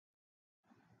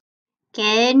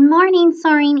Good morning,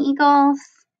 Soaring Eagles.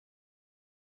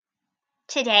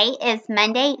 Today is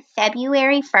Monday,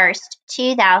 February 1st,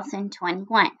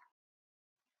 2021.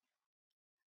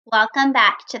 Welcome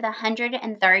back to the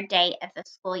 103rd day of the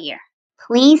school year.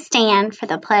 Please stand for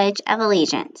the Pledge of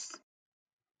Allegiance.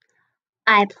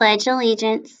 I pledge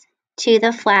allegiance to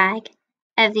the flag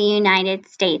of the United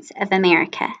States of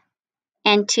America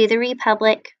and to the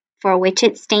republic for which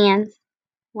it stands,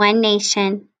 one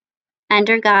nation,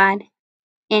 under God,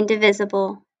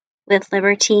 indivisible, with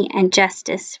liberty and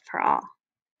justice for all.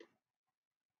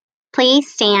 Please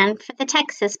stand for the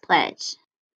Texas Pledge.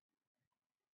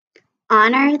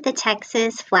 Honor the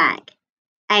Texas flag.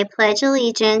 I pledge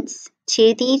allegiance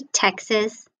to the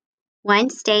Texas, one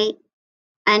state,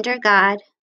 under God,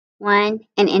 one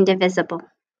and indivisible.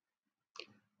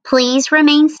 Please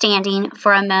remain standing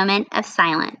for a moment of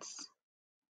silence.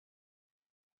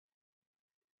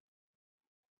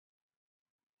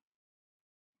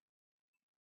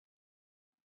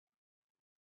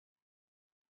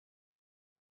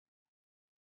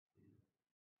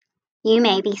 You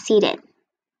may be seated.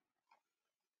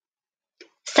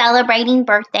 Celebrating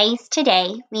birthdays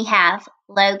today, we have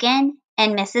Logan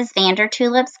and Mrs.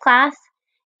 Vandertulip's class,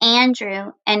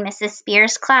 Andrew and Mrs.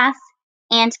 Spears' class,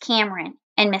 and Cameron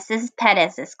and Mrs.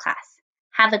 Pettis' class.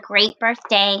 Have a great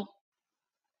birthday.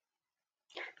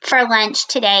 For lunch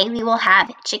today, we will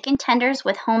have chicken tenders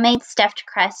with homemade stuffed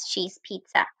crust cheese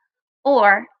pizza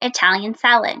or Italian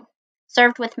salad,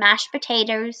 served with mashed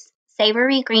potatoes,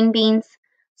 savory green beans,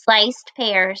 sliced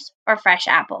pears, or fresh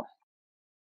apple.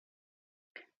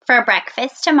 For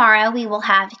breakfast tomorrow, we will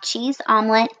have cheese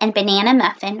omelet and banana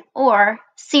muffin or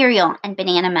cereal and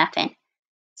banana muffin,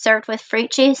 served with fruit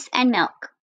juice and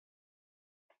milk.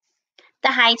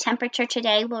 The high temperature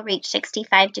today will reach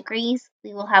 65 degrees.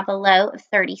 We will have a low of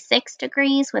 36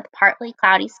 degrees with partly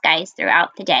cloudy skies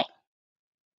throughout the day.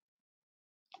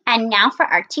 And now for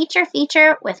our teacher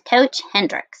feature with Coach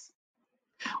Hendricks.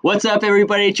 What's up,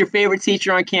 everybody? It's your favorite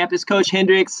teacher on campus, Coach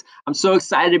Hendricks. I'm so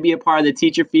excited to be a part of the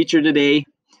teacher feature today.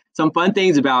 Some fun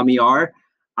things about me are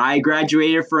I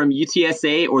graduated from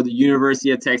UTSA, or the University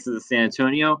of Texas at San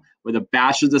Antonio, with a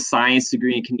Bachelor's of Science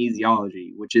degree in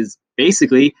kinesiology, which is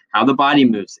basically how the body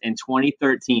moves, in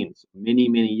 2013, so many,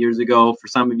 many years ago for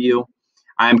some of you.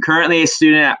 I'm currently a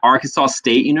student at Arkansas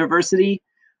State University,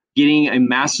 getting a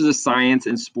Master's of Science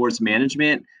in Sports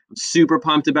Management. I'm super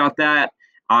pumped about that.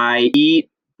 I eat,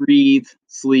 breathe,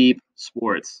 sleep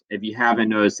sports, if you haven't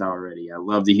noticed already. I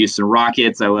love the Houston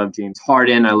Rockets. I love James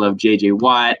Harden. I love J.J.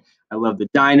 Watt. I love the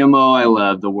Dynamo. I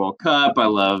love the World Cup. I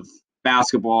love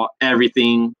basketball,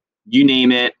 everything, you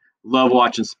name it. Love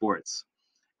watching sports.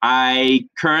 I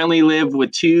currently live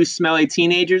with two smelly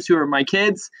teenagers who are my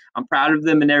kids. I'm proud of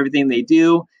them and everything they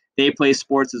do. They play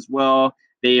sports as well.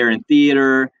 They are in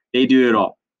theater. They do it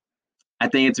all. I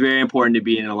think it's very important to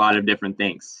be in a lot of different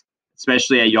things,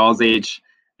 especially at y'all's age.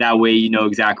 That way you know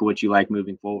exactly what you like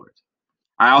moving forward.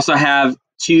 I also have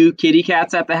two kitty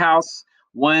cats at the house.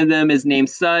 One of them is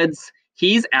named Suds.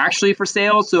 He's actually for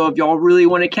sale, so if y'all really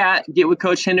want a cat, get with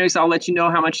Coach Hendricks. I'll let you know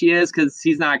how much he is, because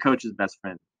he's not Coach's best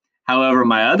friend. However,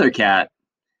 my other cat,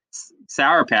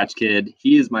 Sour Patch Kid,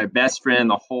 he is my best friend in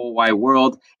the whole wide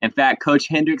world. In fact, Coach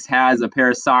Hendricks has a pair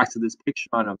of socks with this picture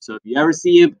on them. So if you ever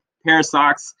see a pair of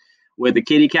socks with a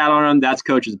kitty cat on them, that's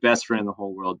Coach's best friend in the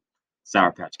whole world,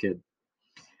 Sour Patch Kid.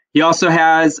 He also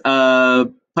has a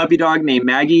puppy dog named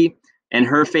Maggie, and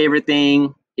her favorite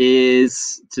thing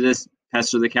is to just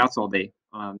pester the cats all day.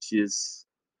 She's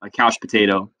a couch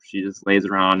potato. She just lays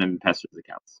around and pesters the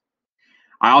cats.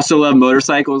 I also love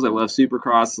motorcycles. I love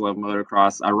Supercross. I love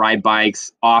motocross. I ride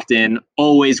bikes often.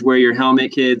 Always wear your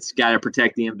helmet, kids. Got to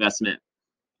protect the investment.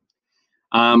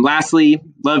 Lastly,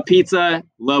 love pizza,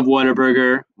 love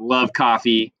Whataburger, love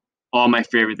coffee. All my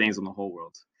favorite things in the whole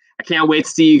world. I can't wait to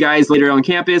see you guys later on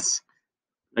campus.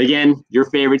 Again, your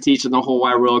favorite teacher in the whole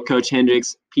wide world, Coach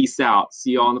Hendricks. Peace out.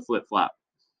 See you all on the flip-flop.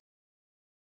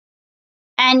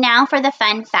 And now for the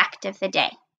fun fact of the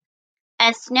day.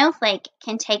 A snowflake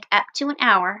can take up to an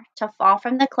hour to fall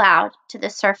from the cloud to the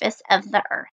surface of the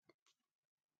earth.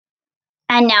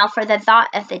 And now for the thought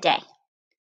of the day.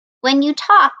 When you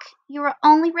talk, you are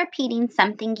only repeating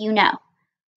something you know.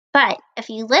 But if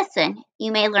you listen,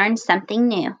 you may learn something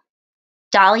new.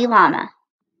 Dalai Lama.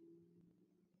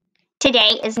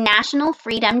 Today is National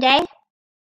Freedom Day,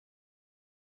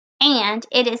 and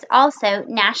it is also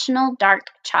National Dark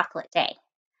Chocolate Day.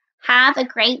 Have a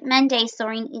great Monday,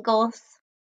 Soaring Eagles.